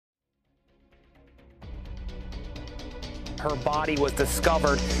Her body was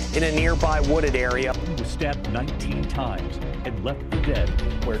discovered in a nearby wooded area. He was stabbed 19 times and left for dead,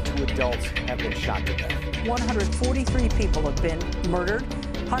 where 2 adults have been shot to death. 143 people have been murdered.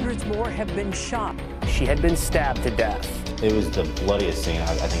 Hundreds more have been shot. She had been stabbed to death. It was the bloodiest thing I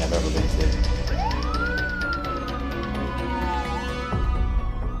think I've ever been to.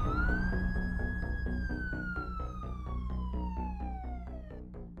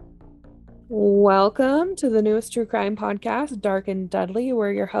 Welcome to the newest true crime podcast, Dark and Deadly.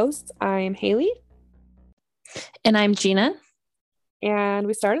 We're your hosts. I'm Haley. And I'm Gina. And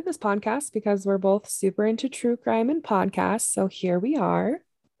we started this podcast because we're both super into true crime and podcasts. So here we are.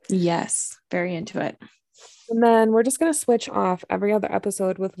 Yes, very into it. And then we're just going to switch off every other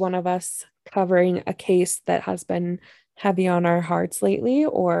episode with one of us covering a case that has been heavy on our hearts lately,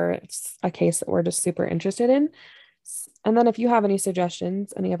 or it's a case that we're just super interested in. And then if you have any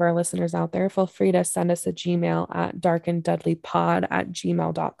suggestions, any of our listeners out there, feel free to send us a Gmail at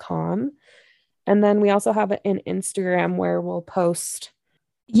darkanddeadlypod@gmail.com. And then we also have an Instagram where we'll post.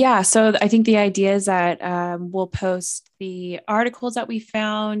 Yeah, so I think the idea is that we'll post the articles that we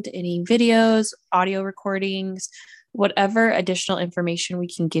found, any videos, audio recordings, whatever additional information we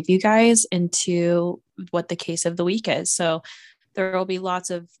can give you guys into what the case of the week is. So there will be lots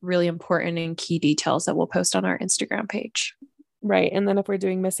of really important and key details that we'll post on our Instagram page. Right. And then if we're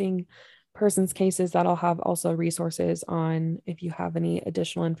doing missing persons cases, that'll have also resources on if you have any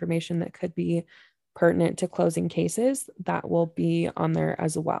additional information that could be pertinent to closing cases, that will be on there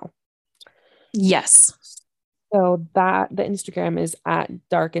as well. Yes. So the Instagram is at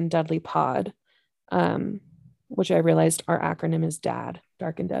Dark and Deadly Pod, which I realized our acronym is DAD,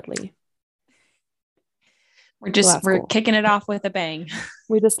 Dark and Deadly. We're kicking it off with a bang.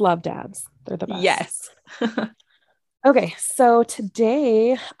 We just love dads. They're the best. Yes. Okay, so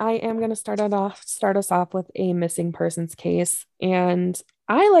today I am going to start us off with a missing persons case. And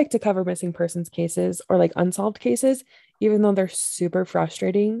I like to cover missing persons cases or like unsolved cases, even though they're super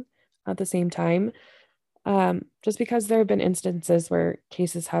frustrating at the same time. Just because there have been instances where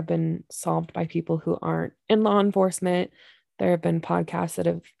cases have been solved by people who aren't in law enforcement. There have been podcasts that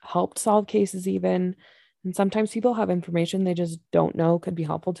have helped solve cases even. And sometimes people have information they just don't know could be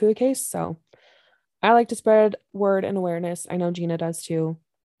helpful to a case. So I like to spread word and awareness. I know Gina does too.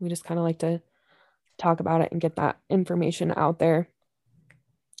 We just kind of like to talk about it and get that information out there.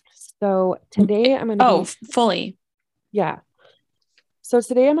 So today I'm going to fully. Yeah. So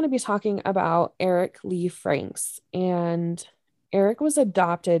today I'm going to be talking about Eric Lee Franks. And Eric was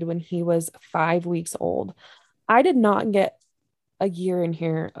adopted when he was 5 weeks old. I did not get a year in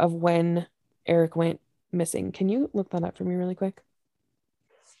here of when Eric went missing. Can you look that up for me really quick?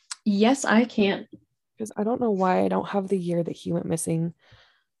 Yes, I can. Because I don't know why I don't have the year that he went missing.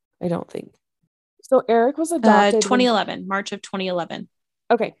 I don't think. So Eric was adopted 2011, March of 2011.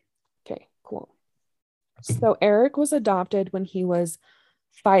 Okay, cool. So Eric was adopted when he was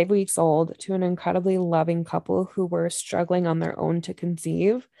 5 weeks old to an incredibly loving couple who were struggling on their own to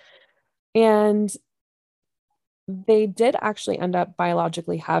conceive. And they did actually end up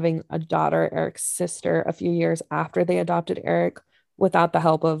biologically having a daughter, Eric's sister, a few years after they adopted Eric without the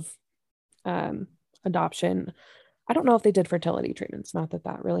help of adoption. I don't know if they did fertility treatments, not that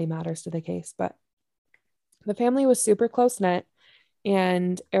that really matters to the case, but the family was super close-knit,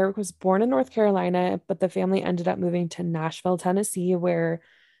 and Eric was born in North Carolina, but the family ended up moving to Nashville, Tennessee, where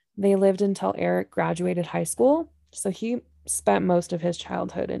they lived until Eric graduated high school. So he spent most of his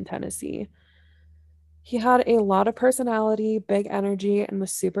childhood in Tennessee. He had a lot of personality, big energy, and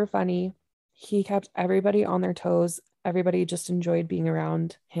was super funny. He kept everybody on their toes. Everybody just enjoyed being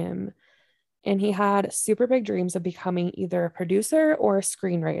around him. And he had super big dreams of becoming either a producer or a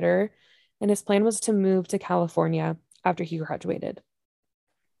screenwriter. And his plan was to move to California after he graduated.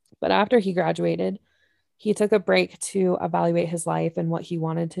 But after he graduated, he took a break to evaluate his life and what he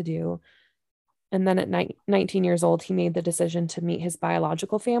wanted to do. And then at 19 years old, he made the decision to meet his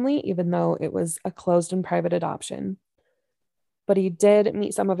biological family, even though it was a closed and private adoption. But he did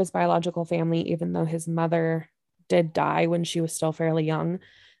meet some of his biological family, even though his mother did die when she was still fairly young.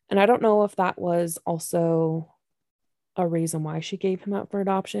 And I don't know if that was also a reason why she gave him up for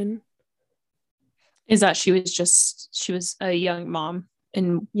adoption. Is that she was a young mom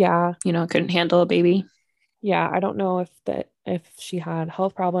and, yeah, couldn't handle a baby. Yeah, I don't know if she had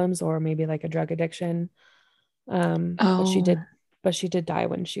health problems or maybe like a drug addiction. But she did die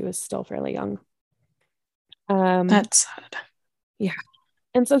when she was still fairly young. That's sad. Yeah.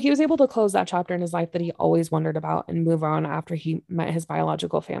 And so he was able to close that chapter in his life that he always wondered about and move on after he met his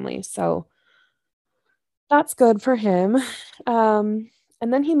biological family. So that's good for him.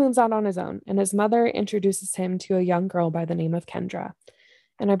 And then he moves out on his own, and his mother introduces him to a young girl by the name of Kendra.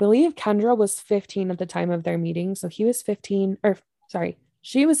 And I believe Kendra was 15 at the time of their meeting. So he was 15, or sorry,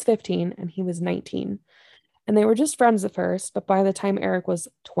 she was 15 and he was 19. And they were just friends at first, but by the time Eric was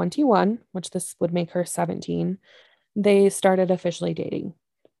 21, which this would make her 17, they started officially dating.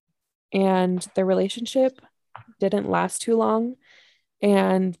 And their relationship didn't last too long,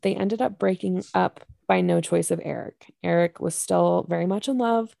 and they ended up breaking up by no choice of Eric. Eric was still very much in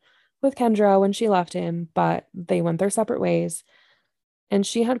love with Kendra when she left him, but they went their separate ways. And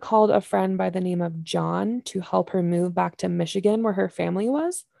she had called a friend by the name of John to help her move back to Michigan, where her family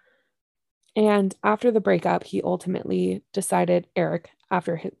was. And after the breakup, he ultimately decided, Eric,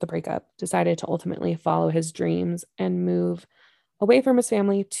 after the breakup, decided to ultimately follow his dreams and move away from his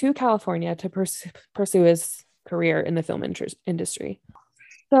family to California to pursue his career in the film industry.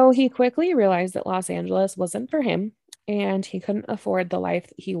 So he quickly realized that Los Angeles wasn't for him, and he couldn't afford the life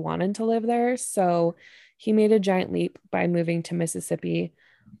that he wanted to live there. So he made a giant leap by moving to Mississippi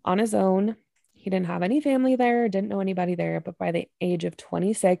on his own. He didn't have any family there, didn't know anybody there, but by the age of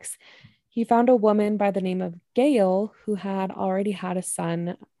 26, he found a woman by the name of Gail who had already had a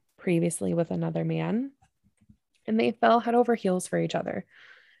son previously with another man, and they fell head over heels for each other.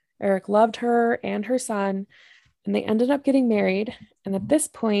 Eric loved her and her son, and they ended up getting married. And at this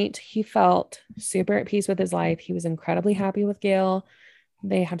point, he felt super at peace with his life. He was incredibly happy with Gail.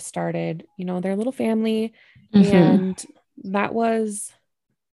 They had started, their little family, and that was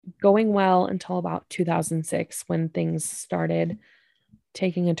going well until about 2006 when things started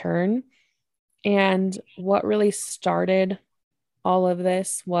taking a turn. And what really started all of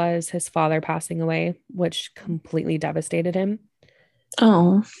this was his father passing away, which completely devastated him.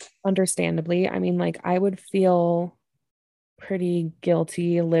 Oh, understandably. I mean, like, I would feel pretty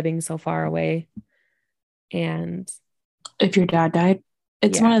guilty living so far away. And if your dad died,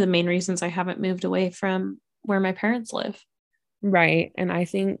 it's Yeah. one of the main reasons I haven't moved away from where my parents live. right. And I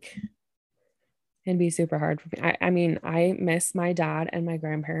think it'd be super hard for me. I mean, I miss my dad and my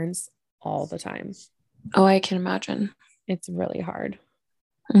grandparents all the time. Oh, I can imagine. It's really hard.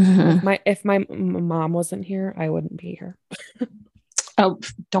 Mhm. If my mom wasn't here, I wouldn't be here. Oh,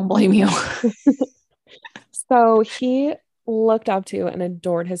 don't blame you. So he looked up to and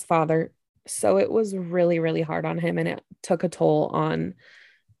adored his father. So it was really, really hard on him, and it took a toll on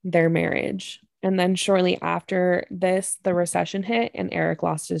their marriage. And then shortly after this, the recession hit and Eric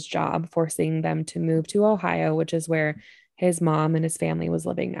lost his job, forcing them to move to Ohio, which is where his mom and his family was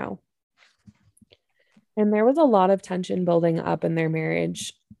living now. And there was a lot of tension building up in their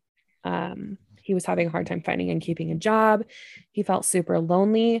marriage. He was having a hard time finding and keeping a job. He felt super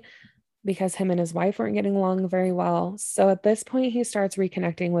lonely because him and his wife weren't getting along very well. So at this point, he starts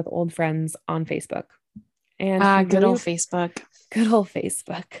reconnecting with old friends on Facebook. And Good old Facebook. Good old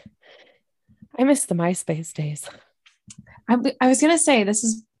Facebook. I miss the MySpace days. I was gonna say this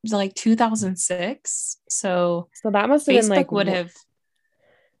is like 2006, so that must have Facebook been like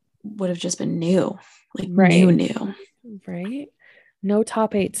would have just been new, like Right. new, right? No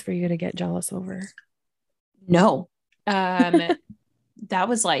top 8s for you to get jealous over. No, that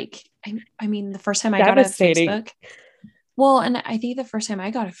was like I mean the first time I got a Devastating. Facebook. Well, and I think the first time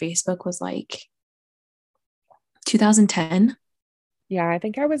I got a Facebook was like 2010. Yeah, I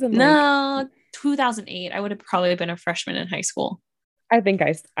think I was in 2008. I would have probably been a freshman in high school. I think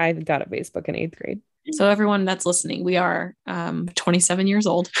I got a Facebook in 8th grade. So everyone that's listening, we are 27 years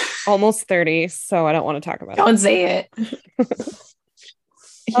old. Almost 30, so I don't want to talk about Don't say it.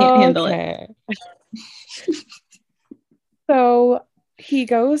 I can't handle it. So he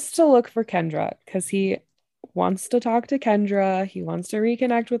goes to look for Kendra because he wants to talk to Kendra. He wants to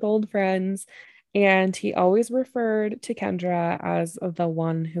reconnect with old friends. And he always referred to Kendra as the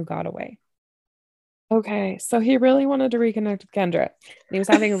one who got away. Okay, so he really wanted to reconnect with Kendra. And he was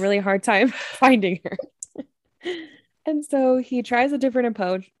having a really hard time finding her. And so he tries a different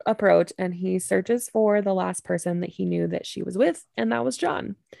approach and he searches for the last person that he knew that she was with, and that was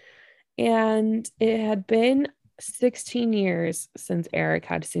John. And it had been 16 years since Eric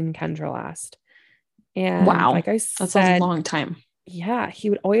had seen Kendra last. And wow, like I that's said, a long time. Yeah,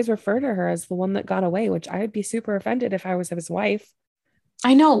 he would always refer to her as the one that got away, which I would be super offended if I was his wife.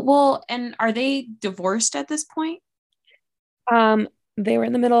 I know. Well, and are they divorced at this point? They were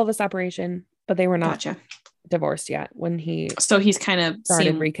in the middle of a separation, but they were not divorced yet when he so he's kind of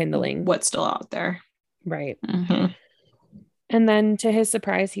started rekindling what's still out there. Right. Mm-hmm. And then to his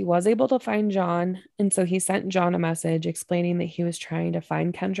surprise, he was able to find John. And so he sent John a message explaining that he was trying to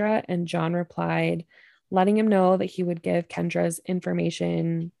find Kendra. And John replied, letting him know that he would give Kendra's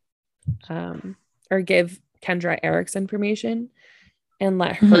information or give Kendra Eric's information. and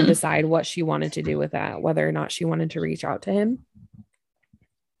let her decide what she wanted to do with that, whether or not she wanted to reach out to him.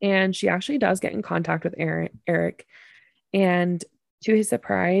 And she actually does get in contact with Eric. And to his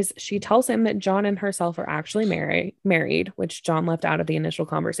surprise, she tells him that John and herself are actually married, which John left out of the initial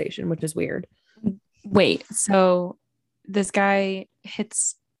conversation, which is weird. Wait, so this guy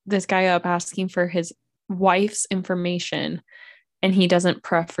hits this guy up asking for his wife's information, and he doesn't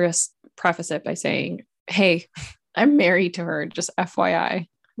preface it by saying, "Hey, I'm married to her, just FYI."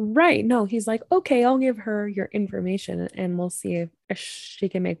 Right. No, he's like, okay, I'll give her your information and we'll see if she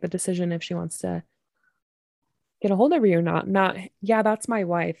can make the decision if she wants to get a hold of you or not. Not, yeah, that's my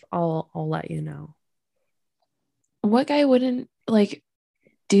wife. I'll let you know. What guy wouldn't like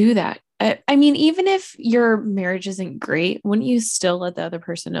do that? I mean, even if your marriage isn't great, wouldn't you still let the other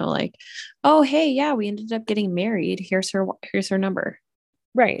person know, like, oh, hey, yeah, we ended up getting married. Here's her number.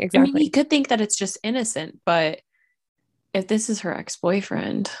 Right. Exactly. I mean, you could think that it's just innocent, but if this is her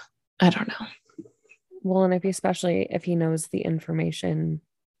ex-boyfriend, I don't know. Well, and especially if he knows the information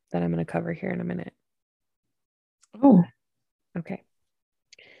that I'm going to cover here in a minute. Oh, okay.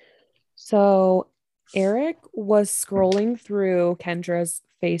 So Eric was scrolling through Kendra's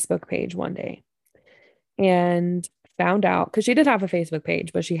Facebook page one day and found out, because she did have a Facebook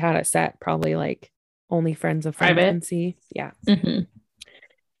page, but she had it set probably like only friends of friends can see. Yeah. Mm-hmm.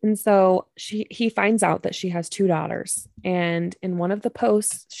 And so he finds out that she has 2 daughters. And in one of the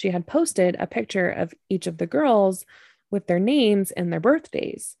posts, she had posted a picture of each of the girls with their names and their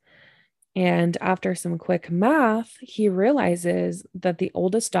birthdays. And after some quick math, he realizes that the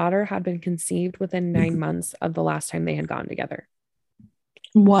oldest daughter had been conceived within 9 months of the last time they had gone together.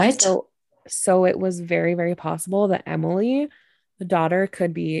 What? So it was very, very possible that Emily, the daughter,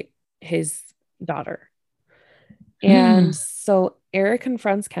 could be his daughter. And so Eric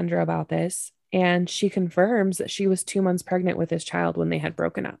confronts Kendra about this, and she confirms that she was 2 months pregnant with his child when they had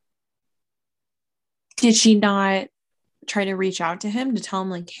broken up. Did she not try to reach out to him to tell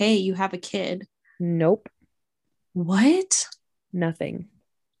him, like, hey, you have a kid? Nope. What? Nothing.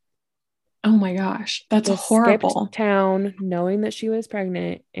 Oh my gosh. That's just horrible. Skipped town knowing that she was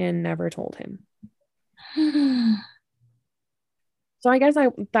pregnant and never told him. So I guess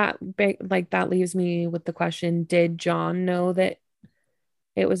that leaves me with the question, did John know that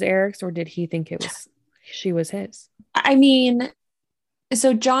it was Eric's, or did he think she was his? I mean,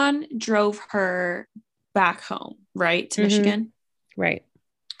 so John drove her back home, right? To Michigan. Right.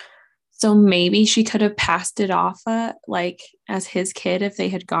 So maybe she could have passed it off as his kid if they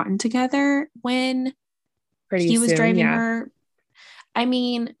had gotten together when he was driving her. I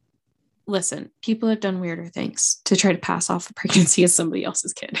mean, listen, people have done weirder things to try to pass off a pregnancy as somebody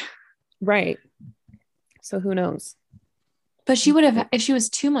else's kid. Right. So who knows? But she would have, if she was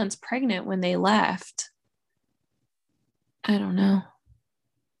 2 months pregnant when they left. I don't know.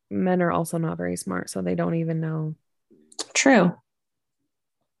 Men are also not very smart, so they don't even know. True.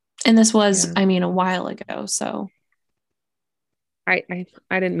 And this was, I mean, a while ago, so. I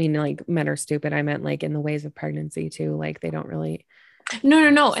didn't mean like men are stupid. I meant like in the ways of pregnancy too. Like they don't really.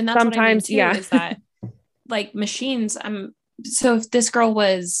 No. And that's sometimes, what I mean too, is that like machines. So if this girl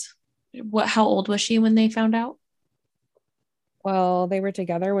was, how old was she when they found out? Well, they were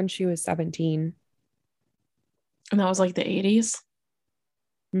together when she was 17. And that was like the 80s?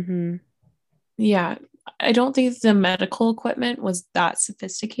 Mm-hmm. Yeah. I don't think the medical equipment was that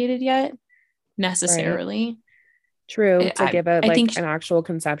sophisticated yet, necessarily. Right. True. To give it like an actual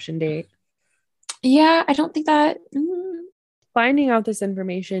conception date. Yeah, I don't think that. Finding out this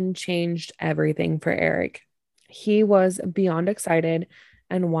information changed everything for Eric. He was beyond excited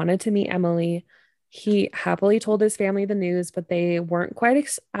and wanted to meet Emily. He happily told his family the news, but they weren't quite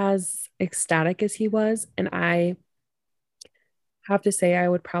as ecstatic as he was. And I have to say, I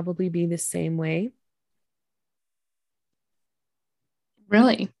would probably be the same way.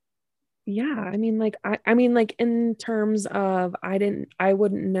 Really? Yeah. I mean, like in terms of, I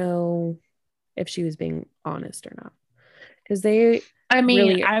wouldn't know if she was being honest or not. Because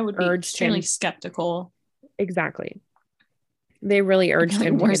I would be extremely skeptical. Exactly. They really urged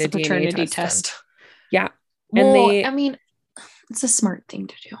him to get a paternity test. Yeah. And it's a smart thing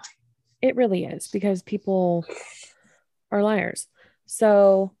to do. It really is, because people are liars.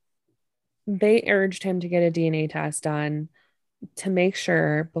 So they urged him to get a DNA test done to make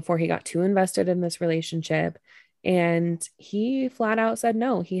sure before he got too invested in this relationship. And he flat out said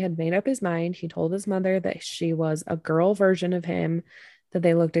no. He had made up his mind. He told his mother that she was a girl version of him, that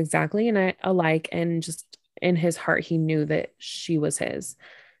they looked exactly alike, and just in his heart, he knew that she was his.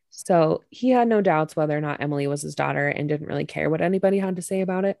 So he had no doubts whether or not Emily was his daughter and didn't really care what anybody had to say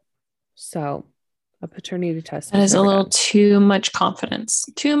about it. So A paternity test That was is a never little done. too much confidence.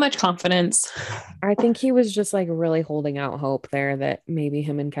 Too much confidence. I think he was just like really holding out hope there that maybe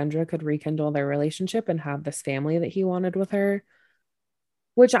him and Kendra could rekindle their relationship and have this family that he wanted with her,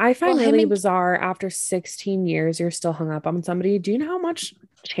 which I find Well, him really and bizarre. After 16 years, you're still hung up on somebody. Do you know how much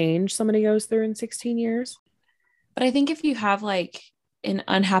change somebody goes through in 16 years? But I think if you have like an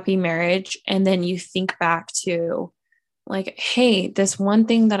unhappy marriage and then you think back to like, hey, this one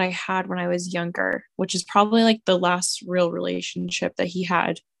thing that I had when I was younger, which is probably like the last real relationship that he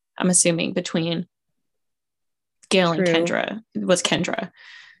had, I'm assuming, between Gail and True. Kendra was Kendra.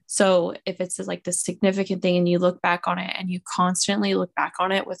 So if it's like the significant thing and you look back on it and you constantly look back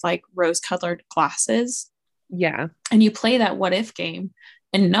on it with like rose colored glasses Yeah. and you play that what if game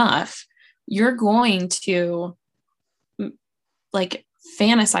enough, you're going to like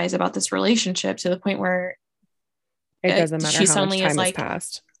fantasize about this relationship to the point where It doesn't matter she how much suddenly is time has like,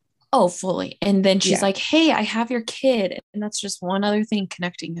 passed. oh, fully. And then she's Yeah. like, hey, I have your kid. And that's just one other thing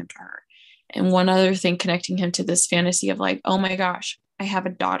connecting him to her. And one other thing connecting him to this fantasy of like, oh my gosh, I have a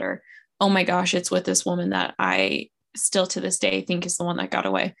daughter. Oh my gosh, it's with this woman that I still to this day think is the one that got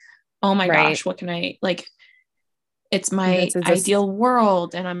away. Oh my Right. gosh, what can I like? It's And my this is ideal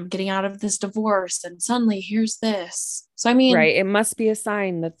world, and I'm getting out of this divorce, and suddenly here's this. So I mean, right. It must be a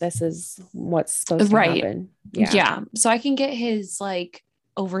sign that this is what's supposed to right. happen. Yeah. So I can get his like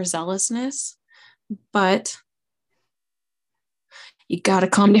overzealousness, but you got to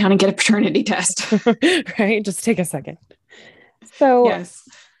calm down and get a paternity test. Right. Just take a second. So Yes.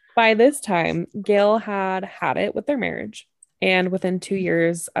 by this time, Gail had it with their marriage. And within 2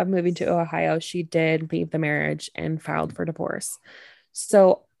 years of moving to Ohio, she did leave the marriage and filed for divorce.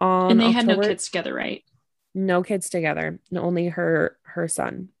 So on And they October, had no kids together, right? no kids together, only her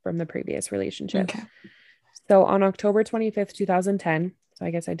son from the previous relationship. Okay. So on October 25th, 2010, so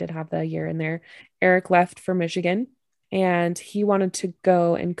I guess I did have the year in there, Eric left for Michigan and he wanted to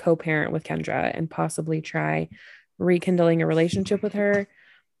go and co-parent with Kendra and possibly try rekindling a relationship with her.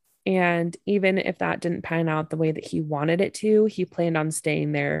 And even if that didn't pan out the way that he wanted it to, he planned on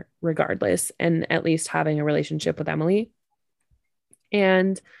staying there regardless and at least having a relationship with Emily.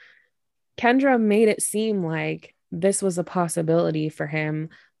 And Kendra made it seem like this was a possibility for him.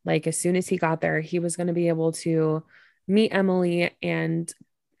 Like as soon as he got there, he was going to be able to meet Emily and,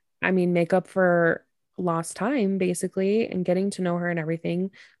 I mean, make up for lost time basically and getting to know her and everything.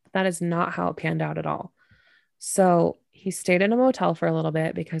 But that is not how it panned out at all. So he stayed in a motel for a little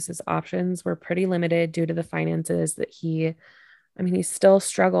bit because his options were pretty limited due to the finances that he still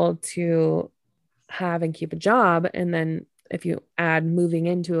struggled to have and keep a job. And then if you add moving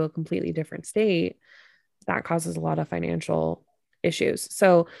into a completely different state, that causes a lot of financial issues.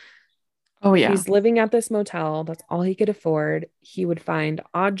 So Oh, yeah. he's living at this motel. That's all he could afford. He would find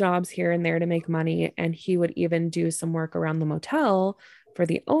odd jobs here and there to make money. And he would even do some work around the motel for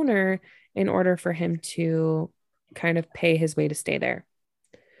the owner in order for him to kind of pay his way to stay there.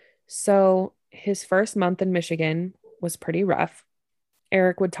 So his first month in Michigan was pretty rough.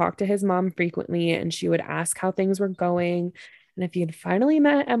 Eric would talk to his mom frequently and she would ask how things were going and if he had finally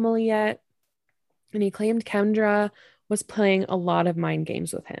met Emily yet. And he claimed Kendra was playing a lot of mind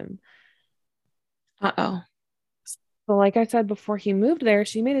games with him. Uh-oh. So like I said, before he moved there,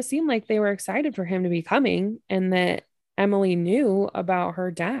 she made it seem like they were excited for him to be coming and that Emily knew about her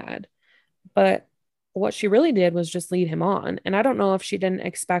dad. But what she really did was just lead him on. And I don't know if she didn't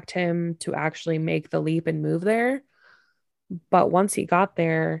expect him to actually make the leap and move there. But once he got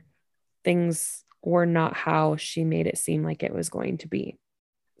there, things were not how she made it seem like it was going to be.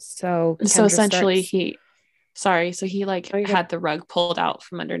 So Kendra essentially starts, he like had the rug pulled out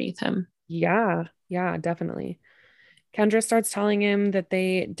from underneath him. Yeah, definitely. Kendra starts telling him that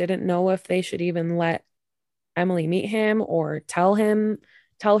they didn't know if they should even let Emily meet him or tell her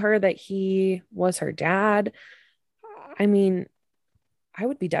that he was her dad. I mean, I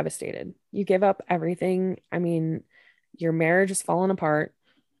would be devastated. You give up everything. I mean, your marriage is falling apart.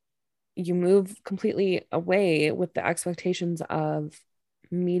 You move completely away with the expectations of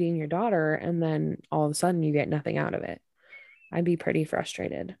meeting your daughter, and then all of a sudden you get nothing out of it. I'd be pretty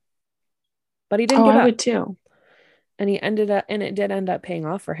frustrated. But he didn't give up. I would too. And it did end up paying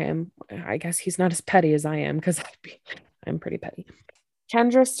off for him. I guess he's not as petty as I am because I'm pretty petty.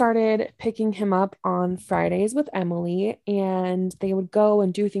 Kendra started picking him up on Fridays with Emily, and they would go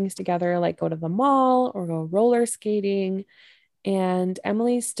and do things together, like go to the mall or go roller skating. And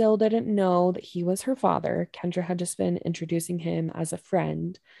Emily still didn't know that he was her father. Kendra had just been introducing him as a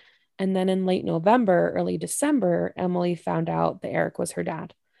friend. And then in late November, early December, Emily found out that Eric was her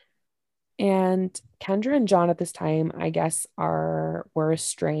dad. And Kendra and John at this time, I guess, were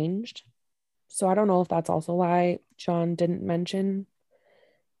estranged. So I don't know if that's also why John didn't mention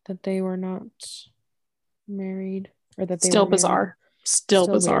that they were not married, or that they Still were married. bizarre. Still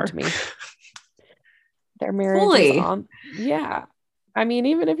bizarre weird to me. Their marriage Fully. is on. Yeah. I mean,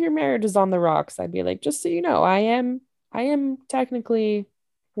 even if your marriage is on the rocks, I'd be like, just so you know, I am technically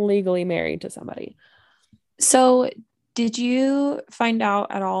legally married to somebody. So did you find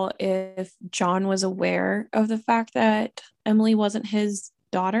out at all if John was aware of the fact that Emily wasn't his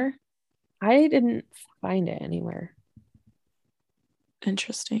daughter? I didn't find it anywhere.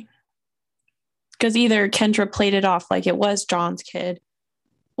 Interesting. Because either Kendra played it off like it was John's kid,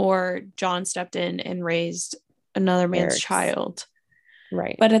 or John stepped in and raised another man's Eric's child.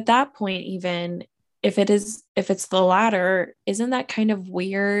 Right. But at that point, even if it's the latter, isn't that kind of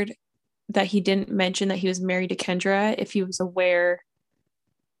weird that he didn't mention that he was married to Kendra if he was aware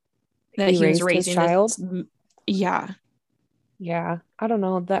that he was raising his child? Yeah. Yeah. I don't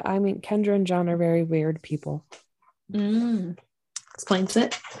know. I mean, Kendra and John are very weird people. Explains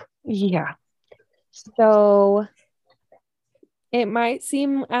it. Yeah. So it might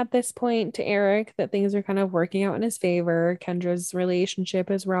seem at this point to Eric that things are kind of working out in his favor. Kendra's relationship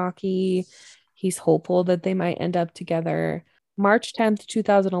is rocky. He's hopeful that they might end up together. March 10th,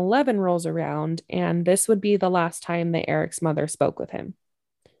 2011 rolls around, and this would be the last time that Eric's mother spoke with him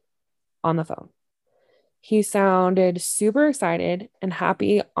on the phone. He sounded super excited and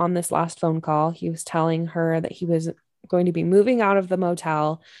happy on this last phone call. He was telling her that he was going to be moving out of the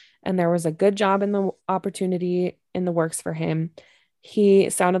motel, and there was a good job in the opportunity in the works for him. He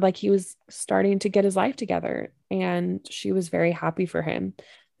sounded like he was starting to get his life together, and she was very happy for him.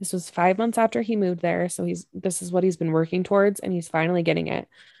 This was 5 months after he moved there, so this is what he's been working towards, and he's finally getting it.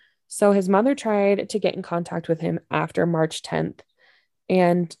 So his mother tried to get in contact with him after March 10th,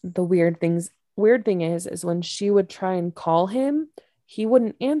 and the weird thing is when she would try and call him, he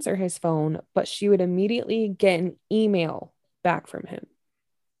wouldn't answer his phone, but she would immediately get an email back from him.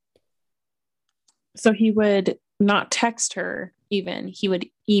 So he would not text her even. He would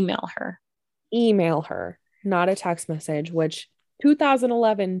email her. Email her, not a text message, which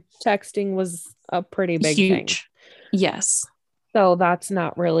 2011 texting was a pretty big thing. Yes. So that's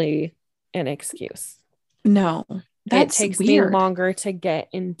not really an excuse. No. It takes me longer to get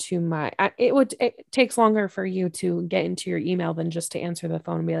into it takes longer for you to get into your email than just to answer the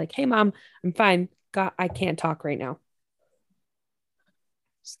phone and be like, hey mom, I'm fine. I can't talk right now.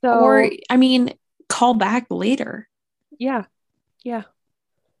 So, or I mean, call back later. Yeah.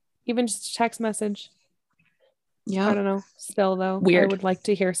 Even just a text message. Yeah. I don't know. Still though, weird. I would like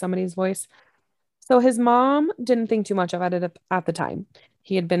to hear somebody's voice. So his mom didn't think too much of it at the time.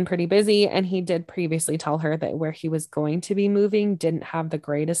 He had been pretty busy, and he did previously tell her that where he was going to be moving didn't have the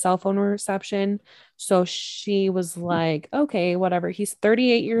greatest cell phone reception. So she was like, okay, whatever. He's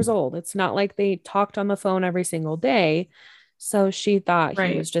 38 years old. It's not like they talked on the phone every single day. So she thought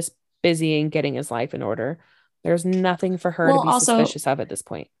he was just busy and getting his life in order. There's nothing for her to be suspicious of at this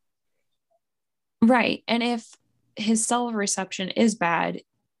point. Right. And if his cell reception is bad,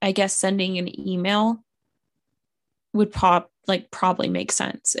 I guess sending an email would probably make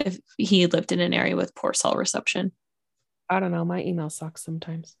sense if he lived in an area with poor cell reception. I don't know. My email sucks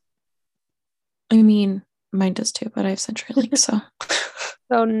sometimes. I mean, mine does too, but I have CenturyLink, so.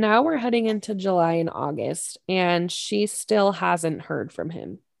 So now we're heading into July and August, and she still hasn't heard from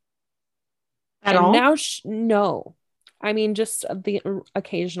him. At all? Now, no. I mean, just the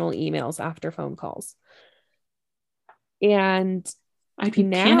occasional emails after phone calls. And I'd be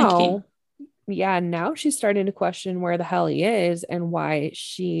panicking. Yeah, now she's starting to question where the hell he is and why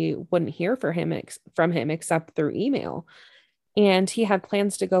she wouldn't hear from him except through email. And he had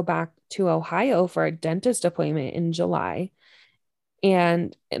plans to go back to Ohio for a dentist appointment in July.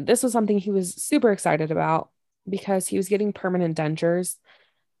 And this was something he was super excited about because he was getting permanent dentures,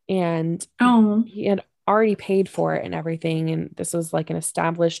 and he had already paid for it and everything. And this was like an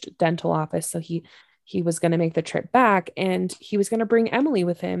established dental office. So he was going to make the trip back, and he was going to bring Emily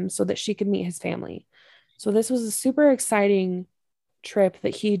with him so that she could meet his family. So this was a super exciting trip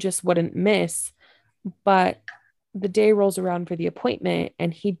that he just wouldn't miss. But the day rolls around for the appointment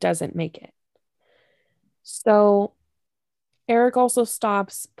and he doesn't make it. So Eric also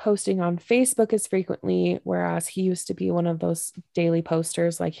stops posting on Facebook as frequently, whereas he used to be one of those daily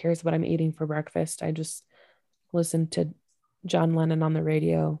posters like, here's what I'm eating for breakfast. I just listened to John Lennon on the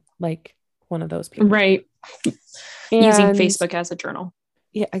radio, like one of those people. Right. Using Facebook as a journal.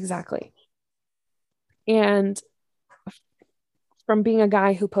 Yeah, exactly. And from being a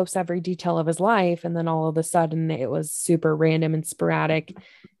guy who posts every detail of his life, and then all of a sudden it was super random and sporadic,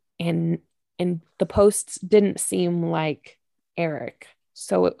 and the posts didn't seem like Eric.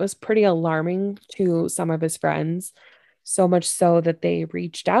 So it was pretty alarming to some of his friends, so much so that they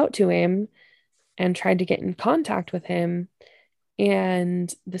reached out to him and tried to get in contact with him.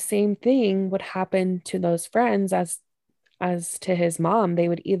 And the same thing would happen to those friends as to his mom. They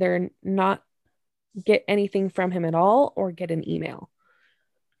would either not get anything from him at all or get an email.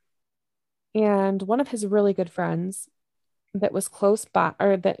 And one of his really good friends that was close by,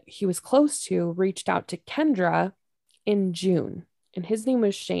 or that he was close to, reached out to Kendra in June, and his name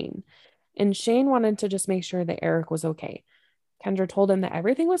was Shane. And Shane wanted to just make sure that Eric was okay. Kendra told him that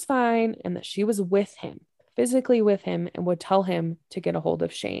everything was fine and that she was with him, physically with him, and would tell him to get a hold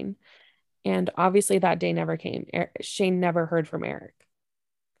of Shane. And obviously that day never came. Shane never heard from Eric.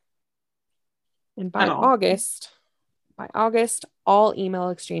 And by August, all email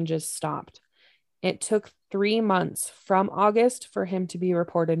exchanges stopped. It took 3 months from August for him to be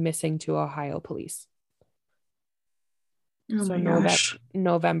reported missing to Ohio police. Oh So my gosh.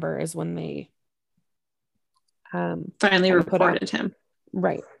 November is when they finally reported him.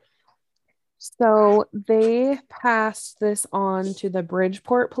 Right. So they passed this on to the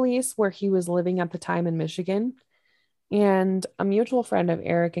Bridgeport police, where he was living at the time in Michigan. And a mutual friend of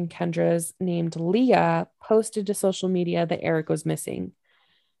Eric and Kendra's named Leah posted to social media that Eric was missing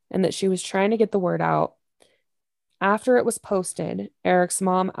and that she was trying to get the word out. After it was posted, Eric's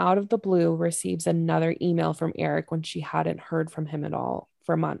mom, out of the blue, receives another email from Eric when she hadn't heard from him at all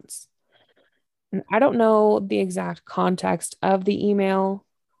for months. And I don't know the exact context of the email,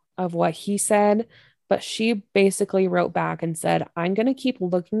 of what he said, but she basically wrote back and said, "I'm going to keep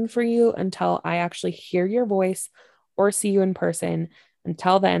looking for you until I actually hear your voice or see you in person.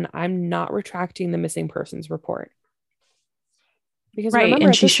 Until then, I'm not retracting the missing persons report." Because right, remember,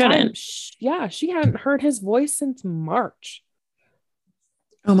 and she shouldn't. She hadn't heard his voice since March.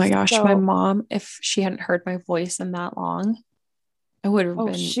 Oh my gosh, my mom, if she hadn't heard my voice in that long, I would have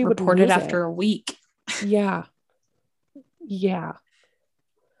been reported after a week. Yeah. Yeah.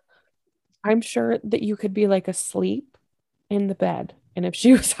 I'm sure that you could be like asleep in the bed, and if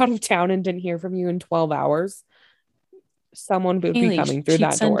she was out of town and didn't hear from you in 12 hours, someone would be coming through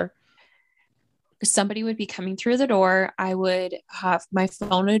that door. Somebody would be coming through the door. I would have, my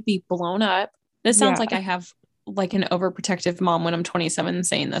phone would be blown up. This sounds like I have like an overprotective mom when I'm 27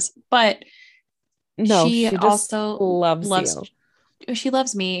 saying this, but no, she also loves you. She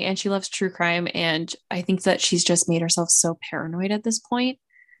loves me, and she loves true crime. And I think that she's just made herself so paranoid at this point.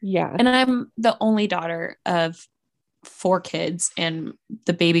 Yeah. And I'm the only daughter of 4 kids and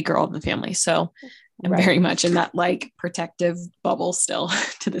the baby girl of the family. So I'm very much in that like protective bubble still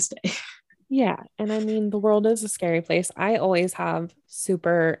to this day. Yeah. And I mean, the world is a scary place. I always have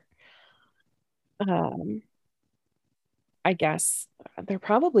super, I guess they're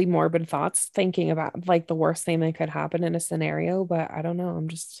probably morbid thoughts thinking about like the worst thing that could happen in a scenario, but I don't know.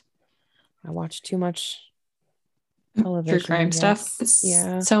 I watch too much television. True crime stuff.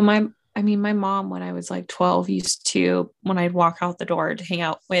 Yeah. So my mom, when I was like 12, used to, when I'd walk out the door to hang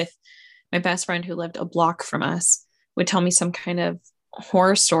out with my best friend who lived a block from us, would tell me some kind of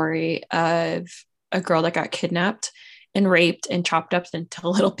horror story of a girl that got kidnapped and raped and chopped up into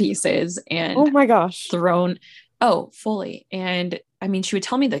little pieces and oh my gosh, thrown fully. And I mean, she would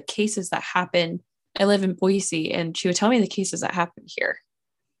tell me the cases that happen. I live in Boise, and she would tell me the cases that happen here.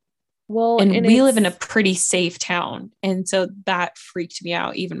 Well, and we live in a pretty safe town, and so that freaked me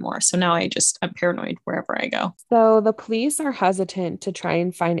out even more. So now I'm paranoid wherever I go. So the police are hesitant to try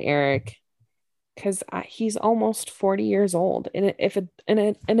and find Eric because he's almost 40 years old. And if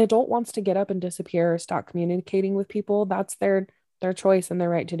an adult wants to get up and disappear or stop communicating with people, that's their choice and their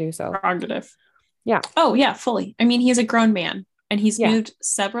right to do so. Prerogative. Yeah. Oh, yeah, fully. I mean, he's a grown man, and he's moved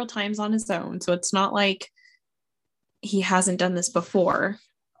several times on his own. So it's not like he hasn't done this before.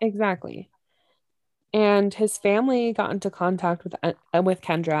 Exactly. And his family got into contact with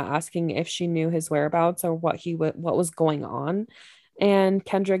Kendra, asking if she knew his whereabouts or what was going on. And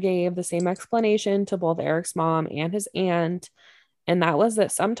Kendra gave the same explanation to both Eric's mom and his aunt. And that was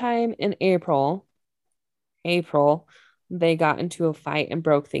that sometime in April, they got into a fight and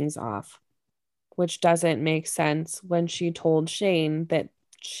broke things off, which doesn't make sense when she told Shane that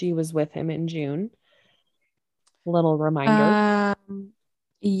she was with him in June. Little reminder.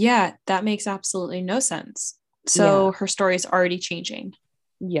 Yeah, that makes absolutely no sense. So her story is already changing.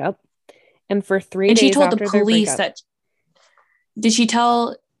 Yep. And for 3 days and she told after the police that,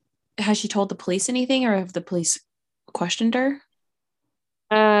 has she told the police anything, or have the police questioned her?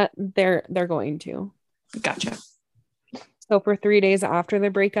 They're going to. Gotcha. So for 3 days after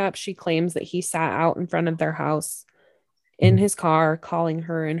the breakup, she claims that he sat out in front of their house in his car, calling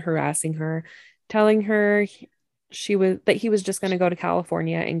her and harassing her, telling her he was just going to go to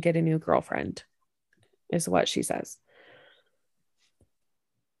California and get a new girlfriend, is what she says.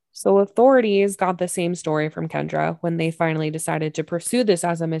 So authorities got the same story from Kendra when they finally decided to pursue this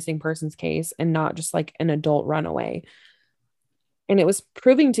as a missing persons case and not just like an adult runaway. And it was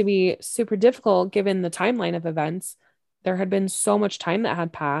proving to be super difficult given the timeline of events. There had been so much time that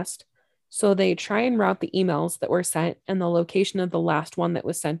had passed. So they try and route the emails that were sent, and the location of the last one that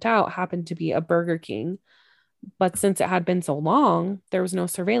was sent out happened to be a Burger King. But since it had been so long, there was no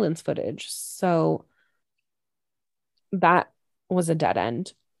surveillance footage. So that was a dead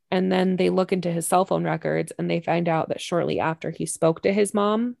end. And then they look into his cell phone records and they find out that shortly after he spoke to his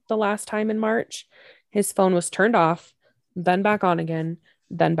mom the last time in March, his phone was turned off, then back on again,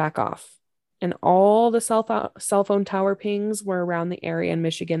 then back off. And all the cell phone tower pings were around the area in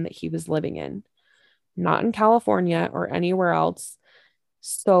Michigan that he was living in, not in California or anywhere else.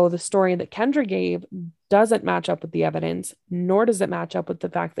 So the story that Kendra gave doesn't match up with the evidence, nor does it match up with the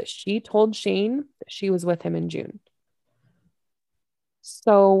fact that she told Shane that she was with him in June.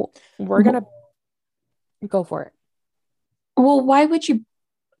 So we're going to go for it. Well, why would you?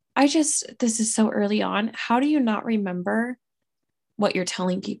 This is so early on. How do you not remember what you're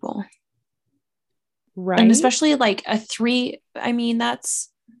telling people? Right. And especially like that's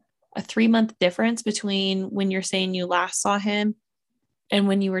a 3-month difference between when you're saying you last saw him and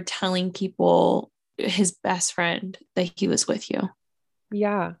when you were telling people, his best friend, that he was with you.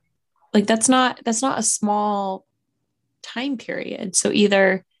 Yeah. Like that's not a small time period. So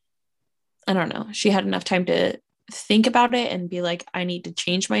either, I don't know, she had enough time to think about it and be like, I need to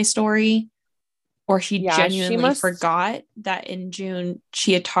change my story, or she genuinely forgot that in June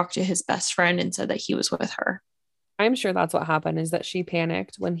she had talked to his best friend and said that he was with her. I'm sure that's what happened, is that she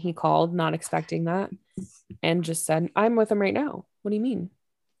panicked when he called, not expecting that, and just said, I'm with him right now. What do you mean?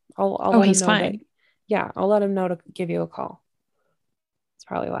 I'll let he's him know fine. I'll let him know to give you a call. That's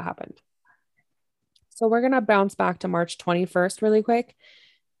probably what happened. So we're going to bounce back to March 21st really quick.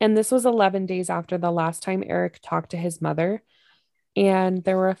 And this was 11 days after the last time Eric talked to his mother. And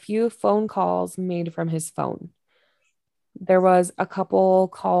there were a few phone calls made from his phone. There was a couple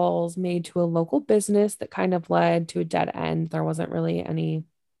calls made to a local business that kind of led to a dead end. There wasn't really any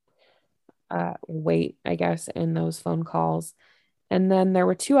weight, I guess, in those phone calls. And then there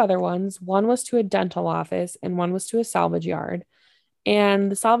were 2 other ones. One was to a dental office and one was to a salvage yard.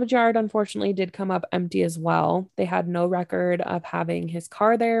 And the salvage yard, unfortunately, did come up empty as well. They had no record of having his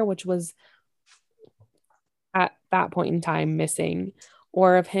car there, which was at that point in time missing,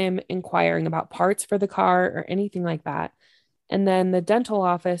 or of him inquiring about parts for the car or anything like that. And then the dental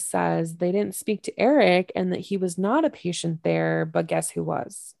office says they didn't speak to Eric and that he was not a patient there, but guess who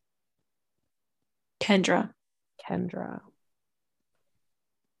was? Kendra.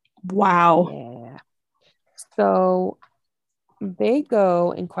 Wow. Yeah. So they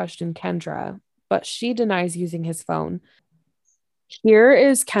go and question Kendra, but she denies using his phone. Here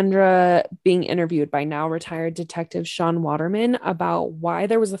is Kendra being interviewed by now retired Detective Sean Waterman about why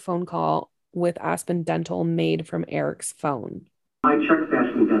there was a phone call with Aspen Dental made from Eric's phone. I checked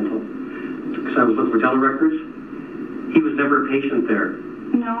Aspen Dental because I was looking for dental records. He was never a patient there.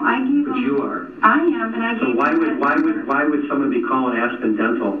 No, I gave him. But you are. I am, and I gave him. So why would someone be calling Aspen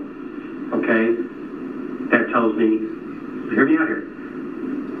Dental? Okay, that tells me. Hear me out here.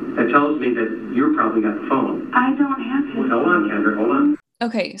 That tells me that you probably got the phone. I don't have his phone. Hold on, Kendra. Hold on.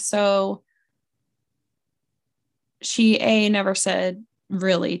 Okay, so she never said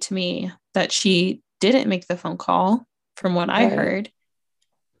really to me that she didn't make the phone call. From what I heard,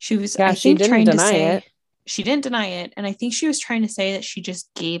 she was. I think trying to say it. She didn't deny it, and I think she was trying to say that she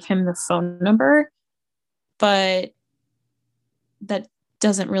just gave him the phone number, but that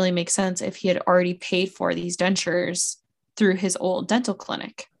doesn't really make sense if he had already paid for these dentures through his old dental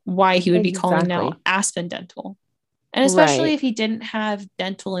clinic. Why he would be calling now Aspen Dental, and especially if he didn't have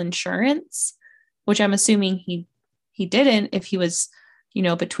dental insurance, which I'm assuming he didn't if he was,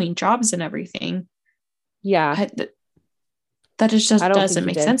 between jobs and everything. Yeah. That is just doesn't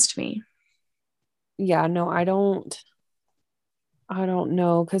make sense to me. Yeah, no, I don't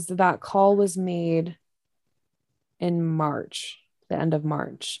know, because that call was made in March, the end of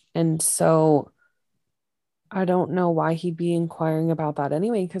March. And so I don't know why he'd be inquiring about that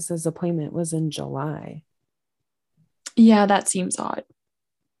anyway, because his appointment was in July. Yeah, that seems odd.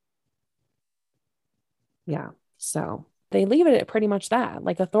 Yeah, so they leave it at pretty much that.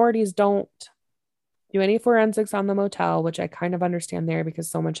 Like, authorities don't do any forensics on the motel, which I kind of understand there because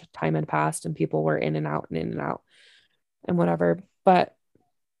so much time had passed and people were in and out and whatever. But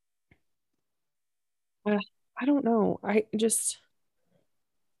I don't know.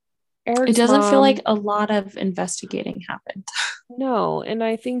 Eric's It doesn't feel mom, like a lot of investigating happened. no. And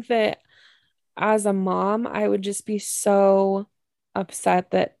I think that as a mom, I would just be so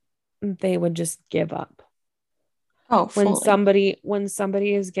upset that they would just give up. Oh, fully. When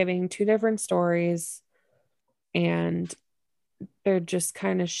somebody is giving two different stories and they're just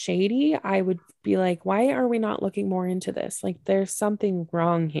kind of shady, I would be like, why are we not looking more into this? Like, there's something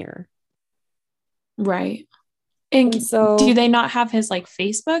wrong here. Right. And And so, do they not have his like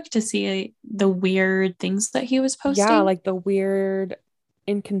Facebook to see the weird things that he was posting? yeah, like the weird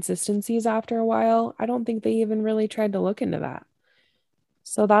inconsistencies after a while. I don't think they even really tried to look into that.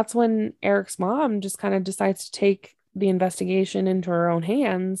 So that's when Eric's mom just kind of decides to take the investigation into her own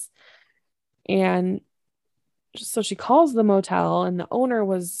hands. And so she calls the motel, and the owner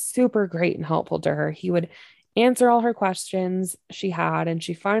was super great and helpful to her. He would answer all her questions she had, and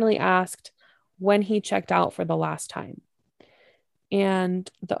she finally asked when he checked out for the last time. And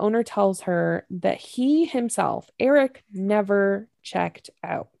the owner tells her that he himself, Eric, never checked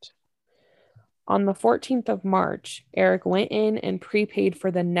out. On the 14th of March, Eric went in and prepaid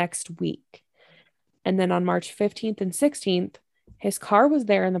for the next week. And then on March 15th and 16th, his car was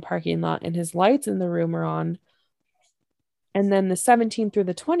there in the parking lot and his lights in the room were on. And then the 17th through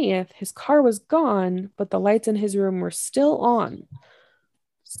the 20th, his car was gone, but the lights in his room were still on.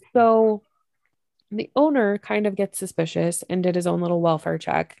 So the owner kind of gets suspicious and did his own little welfare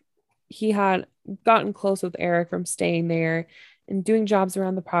check. He had gotten close with Eric from staying there and doing jobs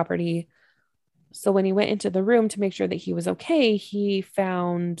around the property. So when he went into the room to make sure that he was okay, he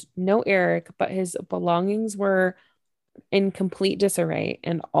found no Eric, but his belongings were in complete disarray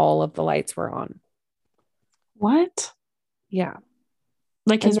and all of the lights were on. What? Yeah.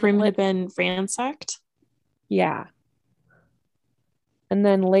 Like his room had been ransacked? Yeah. And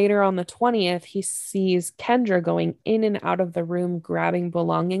then later on the 20th, he sees Kendra going in and out of the room, grabbing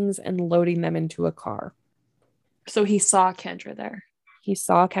belongings and loading them into a car. So he saw Kendra there. He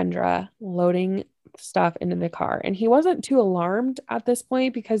saw Kendra loading stuff into the car. And he wasn't too alarmed at this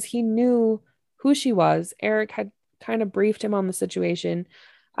point because he knew who she was. Eric had kind of briefed him on the situation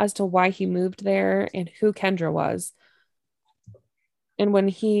as to why he moved there and who Kendra was. And when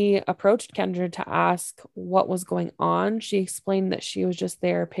he approached Kendra to ask what was going on, she explained that she was just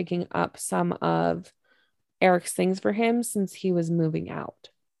there picking up some of Eric's things for him since he was moving out.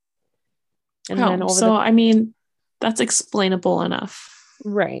 And then I mean, that's explainable enough.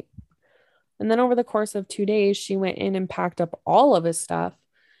 Right. And then over the course of 2 days, she went in and packed up all of his stuff.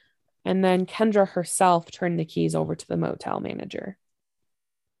 And then Kendra herself turned the keys over to the motel manager.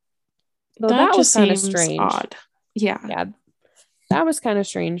 So that was kind of strange. Odd. Yeah. Yeah. That was kind of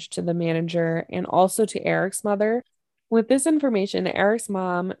strange to the manager and also to Eric's mother. With this information, Eric's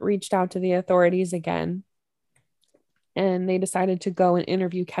mom reached out to the authorities again, and they decided to go and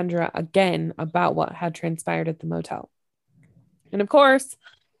interview Kendra again about what had transpired at the motel. And of course,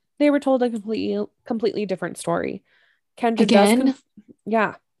 they were told a completely different story. Kendra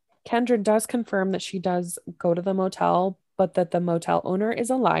does confirm that she does go to the motel, but that the motel owner is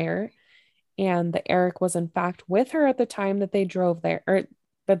a liar. And that Eric was in fact with her at the time that they drove there, or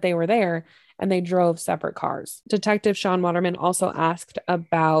that they were there, and they drove separate cars. Detective Sean Waterman also asked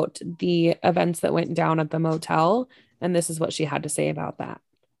about the events that went down at the motel, and this is what she had to say about that.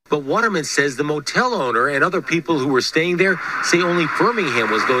 But Waterman says the motel owner and other people who were staying there say only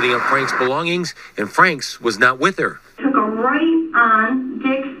Birmingham was loading up Frank's belongings, and Frank's was not with her. Took a right on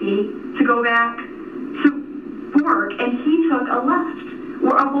Dixie to go back to work, and he took a left.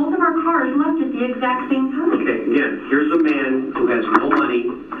 Both of our cars left at the exact same time. Okay, again, here's a man who has no money,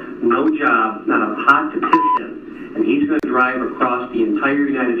 no job, not a pot to piss in, and he's going to drive across the entire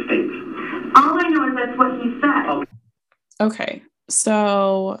United States. All I know is that's what he said. Okay,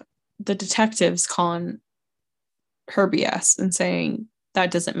 so the detective's calling her BS and saying that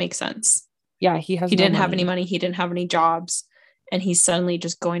doesn't make sense. Yeah, he didn't have any money, he didn't have any jobs, and he's suddenly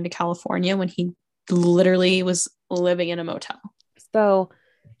just going to California when he literally was living in a motel. So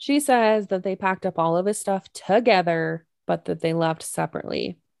she says that they packed up all of his stuff together, but that they left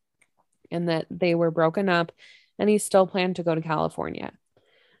separately and that they were broken up and he still planned to go to California.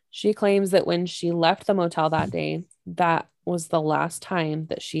 She claims that when she left the motel that day, that was the last time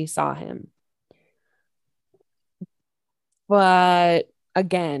that she saw him. But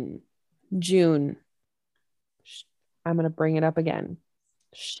again, June, I'm going to bring it up again.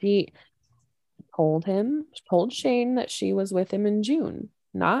 She told Shane that she was with him in June,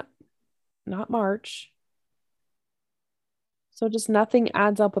 not March. So just nothing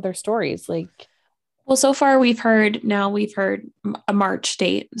adds up with their stories. Well, so far we've heard a March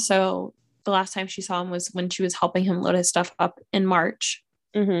date. So the last time she saw him was when she was helping him load his stuff up in March.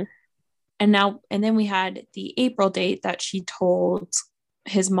 Mm-hmm. And then we had the April date that she told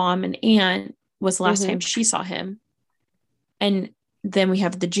his mom and aunt was the last time she saw him. And then we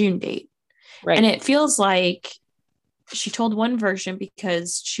have the June date. Right. And it feels like she told one version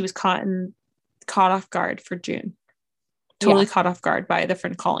because she was caught off guard for June. Totally caught off guard by the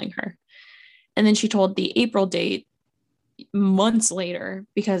friend calling her. And then she told the April date months later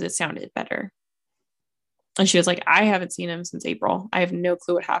because it sounded better. And she was like, I haven't seen him since April. I have no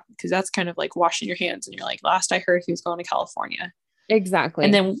clue what happened, because that's kind of like washing your hands. And you're like, last I heard he was going to California. Exactly.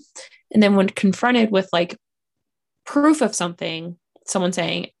 And then when confronted with like proof of something, someone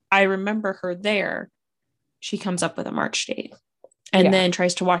saying, I remember her there, she comes up with a March date and then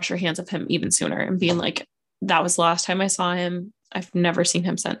tries to wash her hands of him even sooner and being like, that was the last time I saw him. I've never seen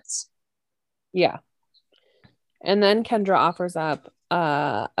him since. Yeah. And then Kendra offers up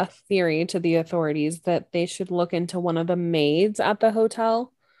a theory to the authorities that they should look into one of the maids at the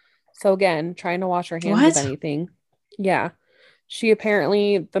hotel. So again, trying to wash her hands of anything. Yeah.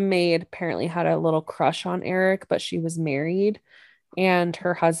 The maid apparently had a little crush on Eric, but she was married. And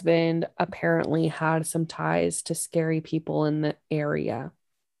her husband apparently had some ties to scary people in the area.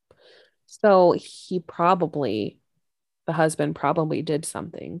 So the husband probably did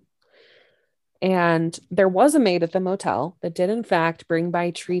something. And there was a maid at the motel that did, in fact, bring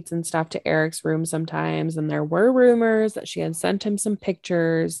by treats and stuff to Eric's room sometimes. And there were rumors that she had sent him some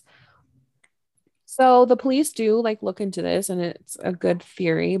pictures. So the police do look into this, and it's a good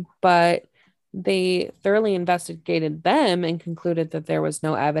theory, but they thoroughly investigated them and concluded that there was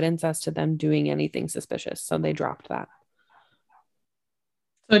no evidence as to them doing anything suspicious. So they dropped that.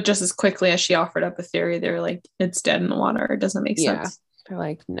 So just as quickly as she offered up a theory, they were like, it's dead in the water. It doesn't make sense. They're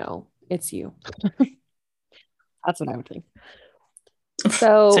like, no, it's you. That's what I would think.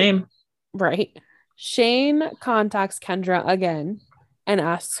 So same. Right. Shane contacts Kendra again and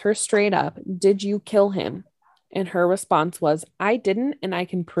asks her straight up, did you kill him? And her response was, I didn't, and I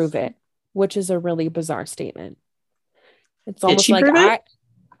can prove it, which is a really bizarre statement. It's almost like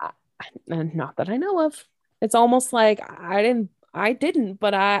not that I know of. It's almost like I didn't,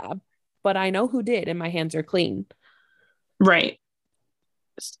 but I know who did, and my hands are clean. Right.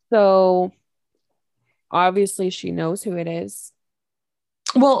 So obviously she knows who it is.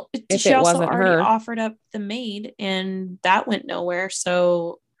 Well, if she it also wasn't already her. offered up the maid, and that went nowhere.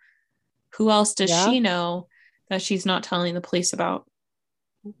 So who else does she know that she's not telling the police about?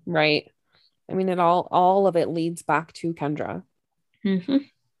 Right. I mean, all of it leads back to Kendra. Mm-hmm.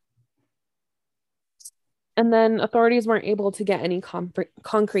 And then authorities weren't able to get any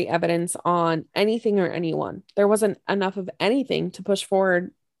concrete evidence on anything or anyone. There wasn't enough of anything to push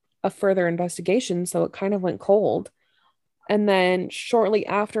forward a further investigation, so it kind of went cold. And then shortly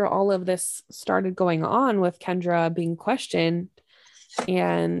after all of this started going on with Kendra being questioned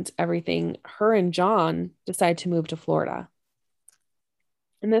and everything, her and John decide to move to Florida.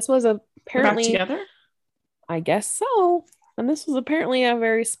 And this was apparently back together? I guess so. And this was apparently a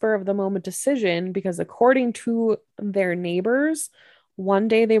very spur of the moment decision, because according to their neighbors, one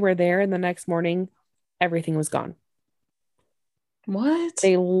day they were there and the next morning everything was gone. What?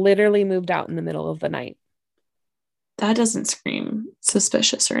 They literally moved out in the middle of the night. That doesn't scream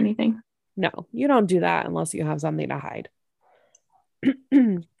suspicious or anything. No, you don't do that unless you have something to hide.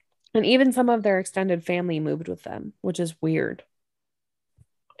 And even some of their extended family moved with them, which is weird.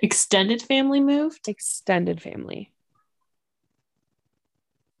 Extended family moved? Extended family.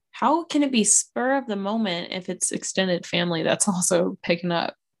 How can it be spur of the moment if it's extended family that's also picking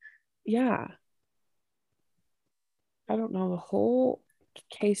up? Yeah. I don't know. The whole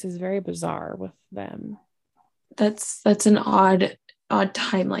case is very bizarre with them. That's an odd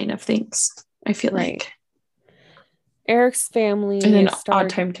timeline of things, I feel like. Eric's family and an odd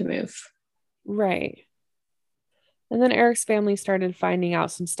time to move. Right. And then Eric's family started finding out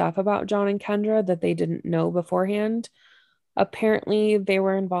some stuff about John and Kendra that they didn't know beforehand. Apparently, they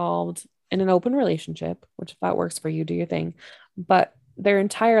were involved in an open relationship, which if that works for you, do your thing. But their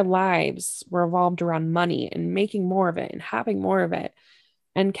entire lives revolved around money and making more of it and having more of it.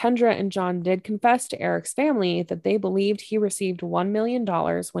 And Kendra and John did confess to Eric's family that they believed he received $1 million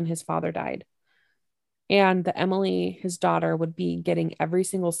when his father died. And that Emily, his daughter, would be getting every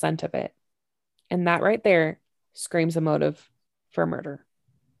single cent of it. And that right there screams a motive for murder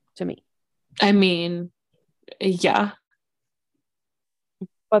to me. I mean, yeah.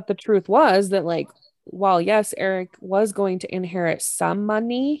 But the truth was that, while yes, Eric was going to inherit some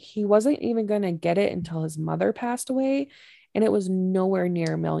money, he wasn't even going to get it until his mother passed away. And it was nowhere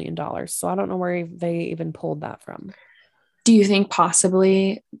near $1 million. So I don't know where they even pulled that from. Do you think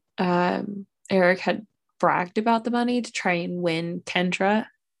possibly Eric had bragged about the money to try and win Kendra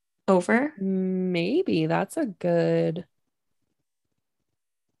over? Maybe that's a good,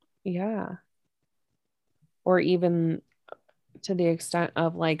 yeah. Or even to the extent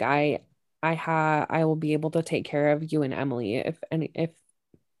of like I will be able to take care of you and Emily if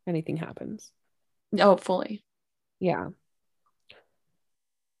anything happens. Oh, fully. Yeah.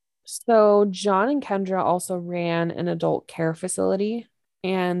 So John and Kendra also ran an adult care facility,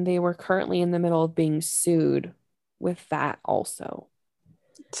 and they were currently in the middle of being sued with that also.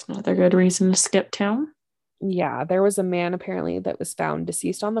 It's another good reason to skip town. Yeah, there was a man apparently that was found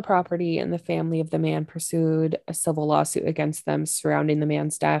deceased on the property, and the family of the man pursued a civil lawsuit against them surrounding the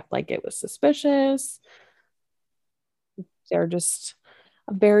man's death, like it was suspicious. They're just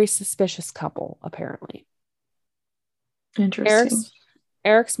a very suspicious couple, apparently. Interesting.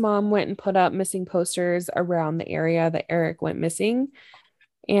 Eric's mom went and put up missing posters around the area that Eric went missing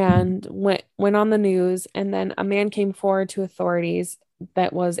and went on the news. And then a man came forward to authorities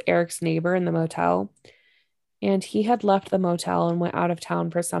that was Eric's neighbor in the motel. And he had left the motel and went out of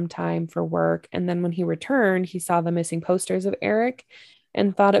town for some time for work. And then when he returned, he saw the missing posters of Eric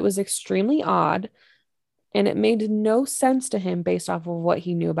and thought it was extremely odd. And it made no sense to him based off of what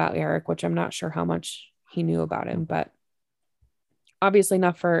he knew about Eric, which I'm not sure how much he knew about him, but obviously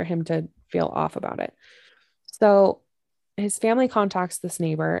enough for him to feel off about it. So his family contacts this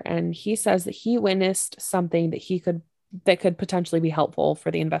neighbor, and he says that he witnessed something that could potentially be helpful for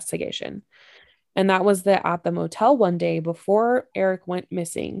the investigation. And that was that at the motel one day before Eric went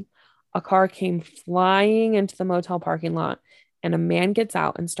missing, a car came flying into the motel parking lot, and a man gets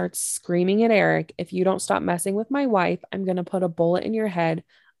out and starts screaming at Eric, "If you don't stop messing with my wife, I'm going to put a bullet in your head.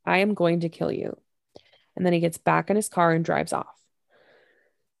 I am going to kill you." And then he gets back in his car and drives off.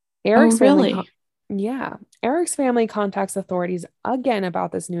 Eric's really? Eric's family contacts authorities again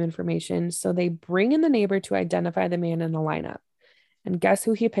about this new information, so they bring in the neighbor to identify the man in the lineup. And guess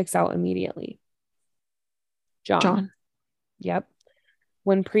who he picks out immediately? John. Yep.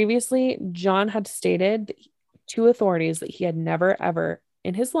 When previously John had stated to authorities that he had never, ever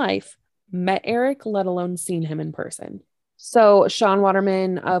in his life met Eric, let alone seen him in person. So Sean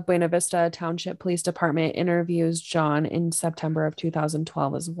Waterman of Buena Vista Township Police Department interviews John in September of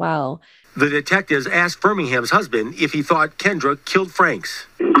 2012 as well. The detectives asked Birmingham's husband if he thought Kendra killed Franks.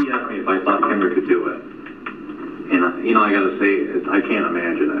 He asked me if I thought Kendra could do it. And, you know, I got to say, I can't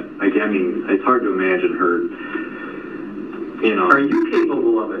imagine it. I mean, it's hard to imagine her, you know. Are you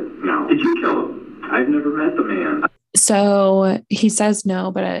capable of it? No. Did you kill him? I've never met the man. So he says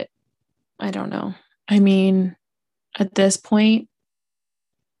no, but I don't know. I mean, at this point,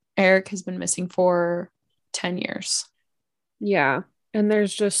 Eric has been missing for 10 years. Yeah. And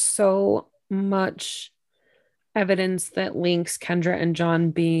there's just so much evidence that links Kendra and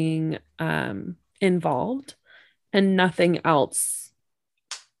John being involved, and nothing else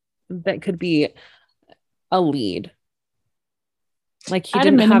that could be a lead. Like he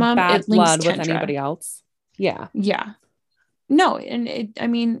didn't have bad blood with anybody else. Yeah. Yeah. No, and I